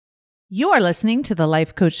You are listening to the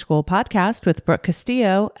Life Coach School podcast with Brooke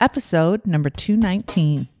Castillo, episode number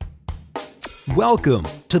 219. Welcome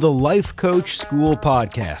to the Life Coach School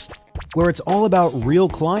podcast, where it's all about real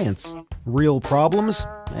clients, real problems,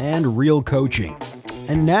 and real coaching.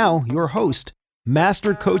 And now, your host,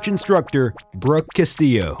 Master Coach Instructor, Brooke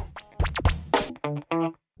Castillo.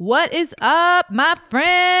 What is up, my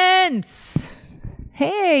friends?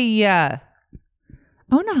 Hey, I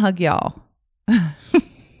want to hug y'all.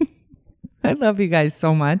 I love you guys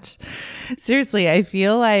so much. Seriously, I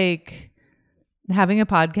feel like having a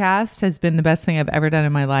podcast has been the best thing I've ever done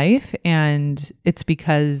in my life. And it's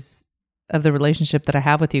because of the relationship that I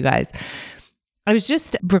have with you guys. I was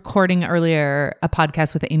just recording earlier a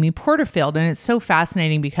podcast with Amy Porterfield, and it's so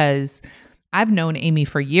fascinating because I've known Amy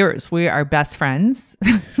for years. We are best friends.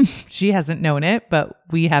 She hasn't known it, but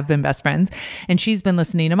we have been best friends. And she's been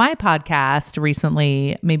listening to my podcast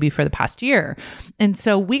recently, maybe for the past year. And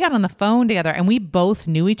so we got on the phone together and we both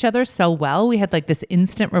knew each other so well. We had like this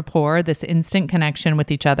instant rapport, this instant connection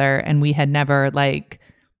with each other. And we had never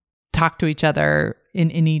talked to each other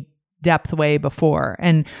in any depth way before.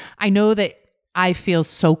 And I know that I feel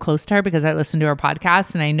so close to her because I listen to her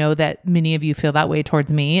podcast, and I know that many of you feel that way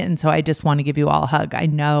towards me. And so I just want to give you all a hug. I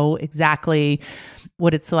know exactly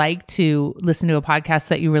what it's like to listen to a podcast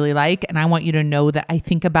that you really like. And I want you to know that I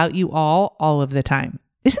think about you all of the time.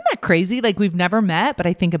 Isn't that crazy? Like, we've never met, but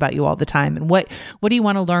I think about you all the time. And what do you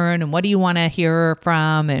want to learn? And what do you want to hear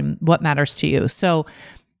from? And what matters to you? So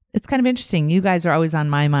it's kind of interesting. You guys are always on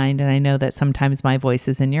my mind. And I know that sometimes my voice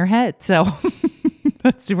is in your head. So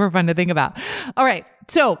that's super fun to think about. All right.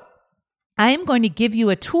 So I am going to give you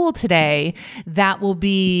a tool today that will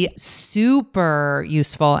be super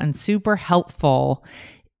useful and super helpful,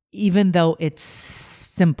 even though it's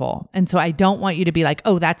simple. And so I don't want you to be like,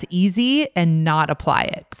 oh, that's easy, and not apply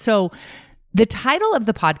it. So the title of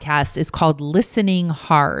the podcast is called Listening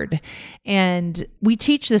Hard. And we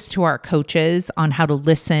teach this to our coaches on how to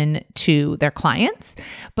listen to their clients.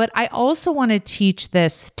 But I also want to teach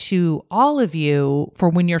this to all of you for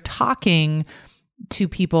when you're talking to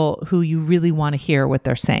people who you really want to hear what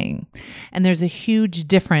they're saying. And there's a huge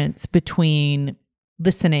difference between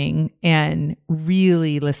listening and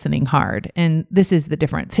really listening hard. And this is the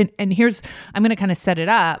difference. And here's, I'm going to kind of set it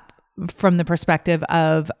up from the perspective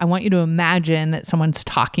of, I want you to imagine that someone's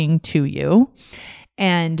talking to you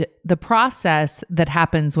and the process that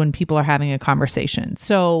happens when people are having a conversation.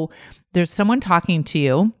 So there's someone talking to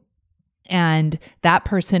you and that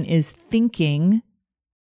person is thinking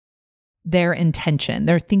their intention.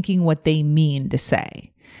 They're thinking what they mean to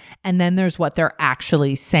say. And then there's what they're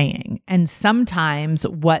actually saying. And sometimes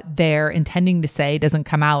what they're intending to say doesn't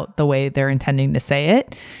come out the way they're intending to say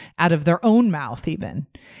it, out of their own mouth even.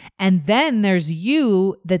 And then there's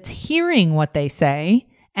you that's hearing what they say,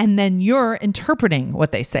 and then you're interpreting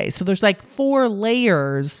what they say. So there's like 4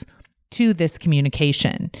 layers to this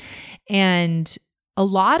communication. And a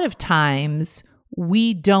lot of times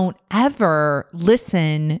we don't ever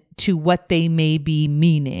listen to what they may be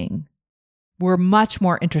meaning. We're much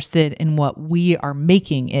more interested in what we are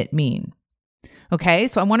making it mean. Okay,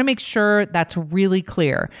 so I want to make sure that's really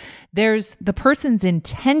clear. There's the person's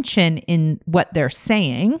intention in what they're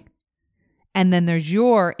saying, and then there's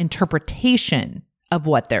your interpretation of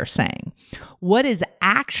what they're saying. What is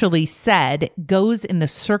actually said goes in the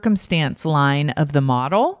circumstance line of the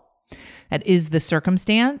model. That is the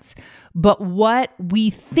circumstance. But what we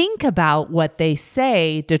think about what they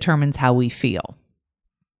say determines how we feel.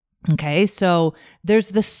 Okay, so there's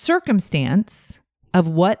the circumstance of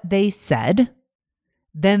what they said.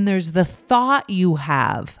 Then there's the thought you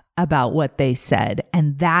have about what they said,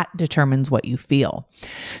 and that determines what you feel.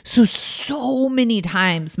 So many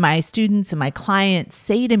times my students and my clients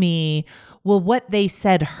say to me, well, what they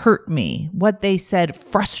said hurt me. What they said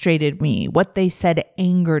frustrated me. What they said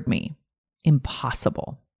angered me.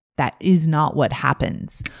 Impossible. That is not what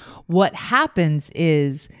happens. What happens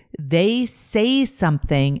is they say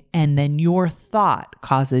something and then your thought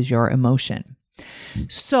causes your emotion.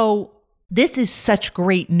 So this is such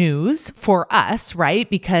great news for us, right?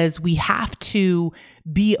 Because we have to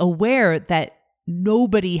be aware that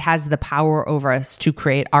nobody has the power over us to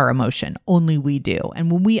create our emotion. Only we do. And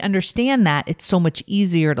when we understand that, it's so much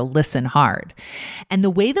easier to listen hard. And the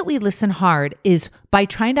way that we listen hard is by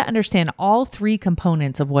trying to understand all 3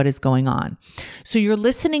 components of what is going on. So you're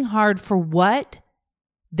listening hard for what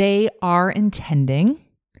they are intending.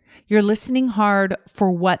 You're listening hard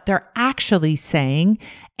for what they're actually saying.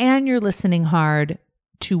 And you're listening hard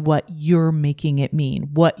to what you're making it mean,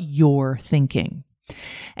 what you're thinking.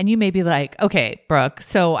 And you may be like, okay, Brooke,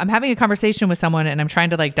 so I'm having a conversation with someone and I'm trying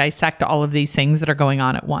to dissect all of these things that are going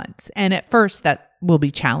on at once. And at first that will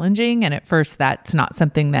be challenging. And at first that's not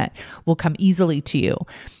something that will come easily to you.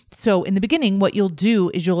 So in the beginning, what you'll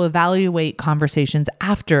do is you'll evaluate conversations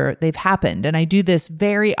after they've happened. And I do this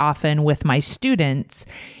very often with my students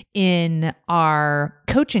in our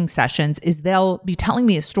coaching sessions is they'll be telling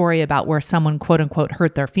me a story about where someone quote unquote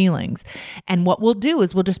hurt their feelings. And what we'll do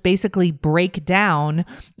is we'll just basically break down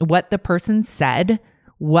what the person said,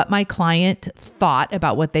 what my client thought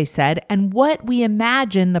about what they said, and what we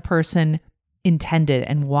imagine the person intended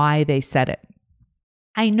and why they said it.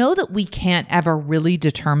 I know that we can't ever really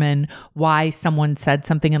determine why someone said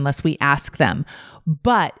something unless we ask them,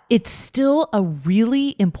 but it's still a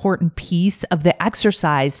really important piece of the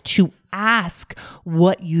exercise to ask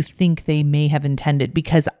what you think they may have intended,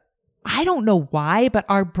 because I don't know why, but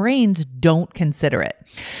our brains don't consider it.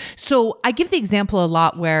 So I give the example a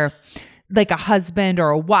lot where a husband or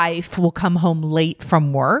a wife will come home late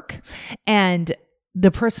from work and the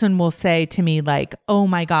person will say to me oh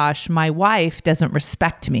my gosh, my wife doesn't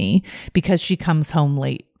respect me because she comes home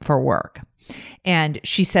late for work. And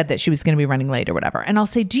she said that she was going to be running late or whatever. And I'll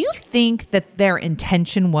say, do you think that their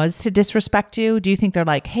intention was to disrespect you? Do you think they're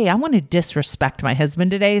hey, I want to disrespect my husband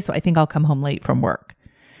today, so I think I'll come home late from work?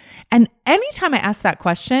 And anytime I ask that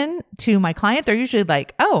question to my client, they're usually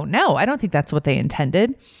oh, no, I don't think that's what they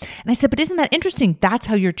intended. And I said, but isn't that interesting? That's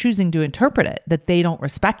how you're choosing to interpret it, that they don't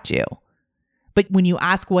respect you. But when you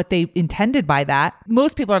ask what they intended by that,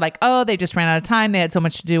 most people are oh, they just ran out of time. They had so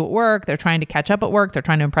much to do at work. They're trying to catch up at work. They're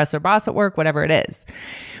trying to impress their boss at work, whatever it is.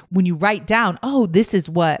 When you write down, oh, this is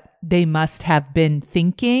what they must have been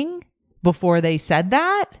thinking before they said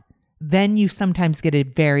that, then you sometimes get a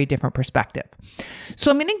very different perspective. So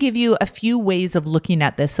I'm going to give you a few ways of looking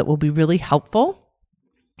at this that will be really helpful.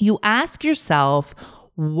 You ask yourself,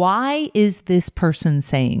 why is this person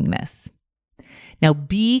saying this? Now,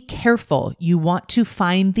 be careful. You want to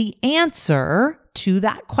find the answer to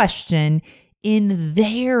that question in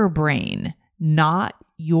their brain, not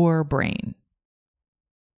your brain.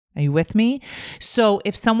 Are you with me? So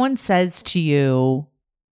if someone says to you,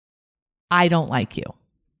 I don't like you,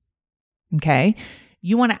 okay,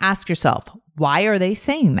 you want to ask yourself, why are they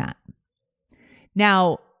saying that?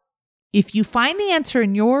 Now, if you find the answer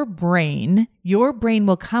in your brain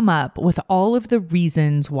will come up with all of the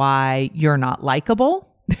reasons why you're not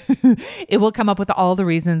likable. It will come up with all the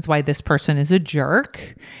reasons why this person is a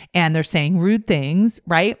jerk and they're saying rude things,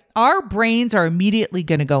 right? Our brains are immediately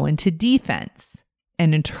going to go into defense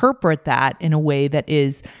and interpret that in a way that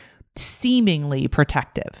is seemingly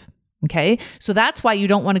protective. Okay. So that's why you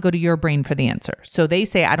don't want to go to your brain for the answer. So they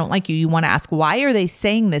say, I don't like you. You want to ask, why are they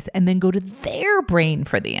saying this? And then go to their brain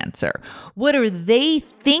for the answer. What are they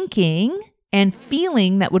thinking and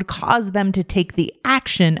feeling that would cause them to take the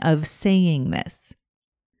action of saying this?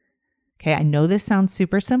 Okay. I know this sounds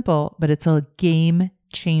super simple, but it's a game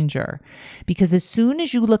changer, because as soon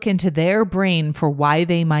as you look into their brain for why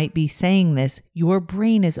they might be saying this, your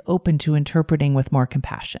brain is open to interpreting with more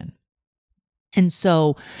compassion. And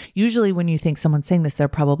so usually when you think someone's saying this, they're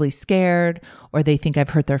probably scared, or they think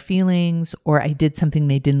I've hurt their feelings, or I did something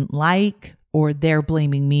they didn't like, or they're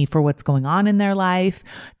blaming me for what's going on in their life.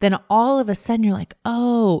 Then all of a sudden you're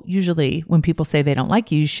oh, usually when people say they don't like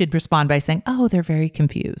you, you should respond by saying, oh, they're very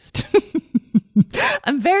confused.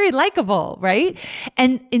 I'm very likable, right?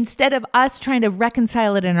 And instead of us trying to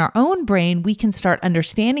reconcile it in our own brain, we can start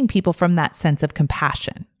understanding people from that sense of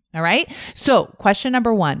compassion. All right. So question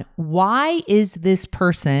number 1, why is this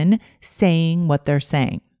person saying what they're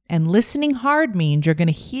saying? And listening hard means you're going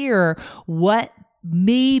to hear what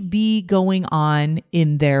may be going on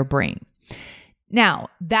in their brain. Now,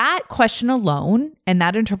 that question alone and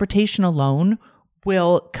that interpretation alone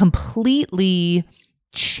will completely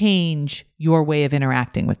change your way of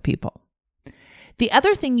interacting with people. The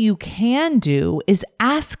other thing you can do is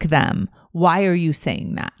ask them, why are you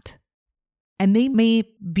saying that? And they may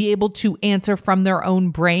be able to answer from their own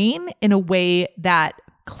brain in a way that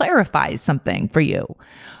clarifies something for you.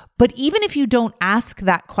 But even if you don't ask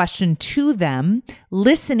that question to them,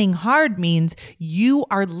 listening hard means you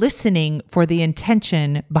are listening for the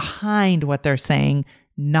intention behind what they're saying,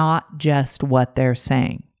 not just what they're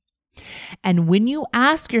saying. And when you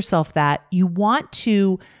ask yourself that, you want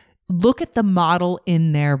to look at the model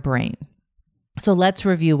in their brain. So let's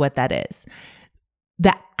review what that is.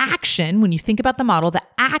 The action, when you think about the model, the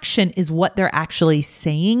action is what they're actually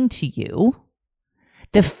saying to you.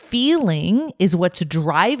 The feeling is what's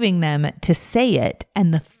driving them to say it.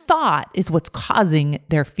 And the thought is what's causing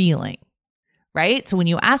their feeling, right? So when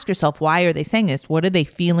you ask yourself, why are they saying this? What are they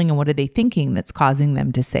feeling and what are they thinking that's causing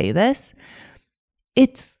them to say this?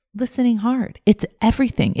 It's listening hard. It's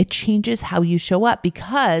everything. It changes how you show up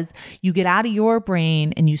because you get out of your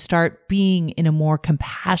brain and you start being in a more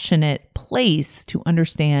compassionate place to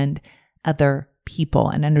understand other people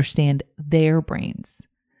and understand their brains.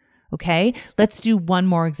 Okay, let's do one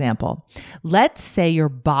more example. Let's say your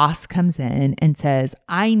boss comes in and says,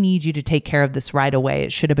 I need you to take care of this right away.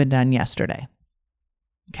 It should have been done yesterday.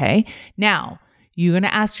 Okay, now you're going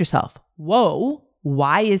to ask yourself, whoa,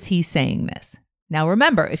 why is he saying this? Now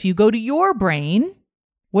remember, if you go to your brain,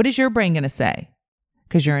 what is your brain going to say?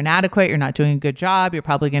 Because you're inadequate, you're not doing a good job, you're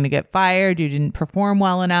probably going to get fired, you didn't perform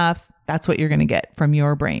well enough. That's what you're going to get from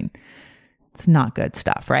your brain. It's not good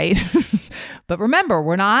stuff, right? But remember,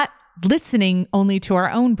 we're not listening only to our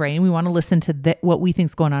own brain. We want to listen to what we think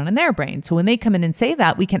is going on in their brain. So when they come in and say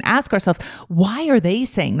that, we can ask ourselves, why are they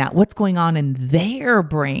saying that? What's going on in their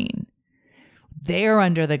brain? They're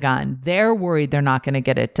under the gun. They're worried they're not going to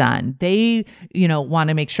get it done. They, want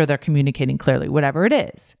to make sure they're communicating clearly, whatever it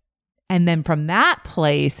is. And then from that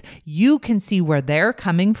place, you can see where they're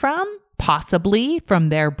coming from, possibly from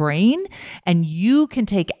their brain, and you can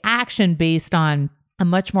take action based on a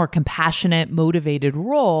much more compassionate, motivated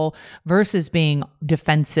role versus being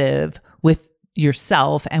defensive with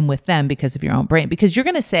yourself and with them because of your own brain. Because you're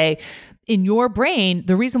going to say in your brain,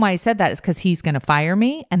 the reason why I said that is because he's going to fire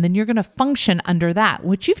me. And then you're going to function under that,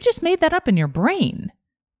 which you've just made that up in your brain.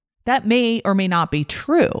 That may or may not be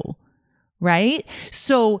true, right?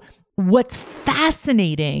 So what's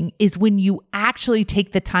fascinating is when you actually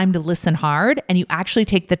take the time to listen hard and you actually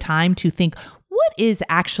take the time to think, what is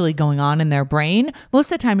actually going on in their brain?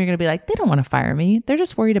 Most of the time, you're going to be like, they don't want to fire me. They're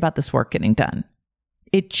just worried about this work getting done.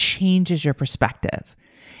 It changes your perspective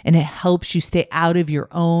and it helps you stay out of your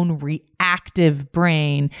own reactive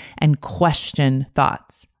brain and question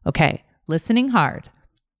thoughts. Okay, listening hard.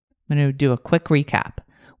 I'm going to do a quick recap.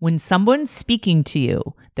 When someone's speaking to you,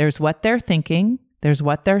 there's what they're thinking, there's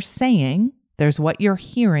what they're saying, there's what you're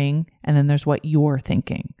hearing, and then there's what you're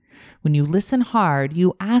thinking. When you listen hard,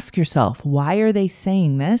 you ask yourself, why are they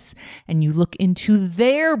saying this? And you look into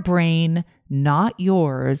their brain, not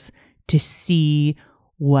yours, to see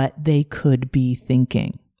what they could be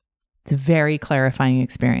thinking. It's a very clarifying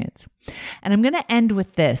experience. And I'm going to end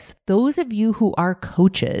with this. Those of you who are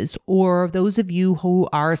coaches or those of you who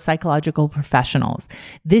are psychological professionals,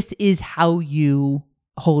 this is how you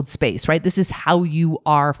hold space, right? This is how you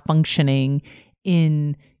are functioning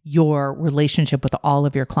in your relationship with all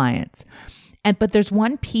of your clients. But there's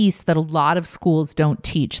one piece that a lot of schools don't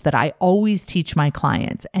teach that I always teach my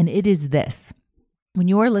clients, and it is this. When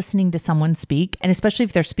you are listening to someone speak, and especially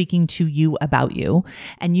if they're speaking to you about you,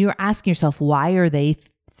 and you're asking yourself, why are they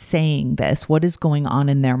saying this? What is going on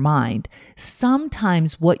in their mind?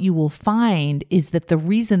 Sometimes what you will find is that the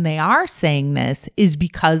reason they are saying this is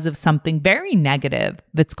because of something very negative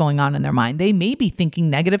that's going on in their mind. They may be thinking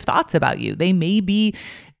negative thoughts about you. They may be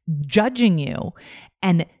judging you.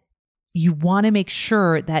 And you want to make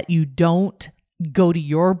sure that you don't go to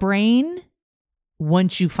your brain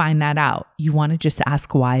once you find that out. You want to just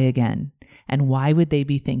ask why again. And why would they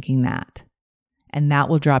be thinking that? And that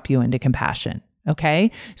will drop you into compassion. Okay.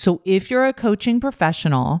 So if you're a coaching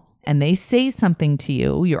professional and they say something to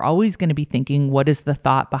you, you're always going to be thinking, what is the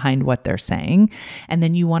thought behind what they're saying? And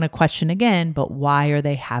then you want to question again, but why are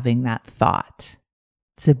they having that thought?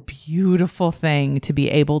 It's a beautiful thing to be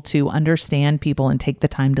able to understand people and take the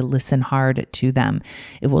time to listen hard to them.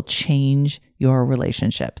 It will change your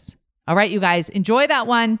relationships. All right, you guys, enjoy that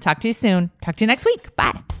one. Talk to you soon. Talk to you next week.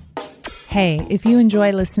 Bye. Hey, if you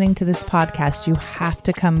enjoy listening to this podcast, you have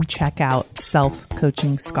to come check out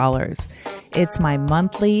Self-Coaching Scholars. It's my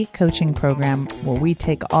monthly coaching program where we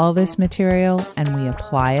take all this material and we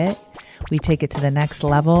apply it. We take it to the next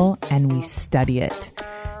level and we study it.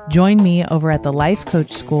 Join me over at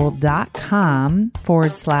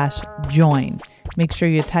thelifecoachschool.com/join. Make sure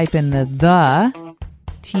you type in the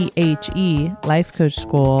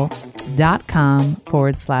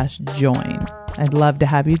lifecoachschool.com/join. I'd love to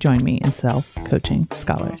have you join me in Self-Coaching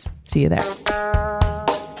Scholars. See you there.